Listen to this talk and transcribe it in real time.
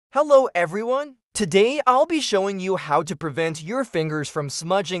Hello everyone! Today I'll be showing you how to prevent your fingers from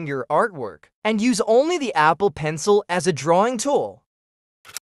smudging your artwork and use only the Apple Pencil as a drawing tool.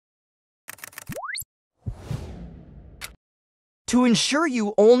 To ensure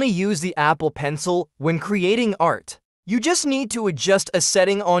you only use the Apple Pencil when creating art, you just need to adjust a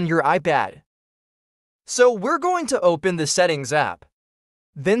setting on your iPad. So we're going to open the Settings app.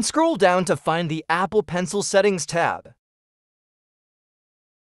 Then scroll down to find the Apple Pencil Settings tab.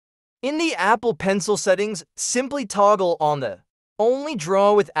 In the Apple Pencil settings, simply toggle on the Only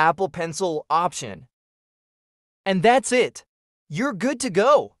Draw with Apple Pencil option. And that's it. You're good to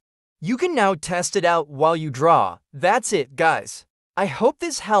go. You can now test it out while you draw. That's it, guys. I hope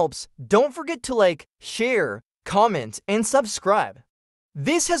this helps. Don't forget to like, share, comment, and subscribe.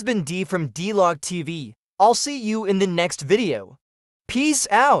 This has been D from DLog TV. I'll see you in the next video. Peace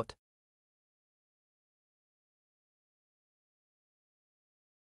out.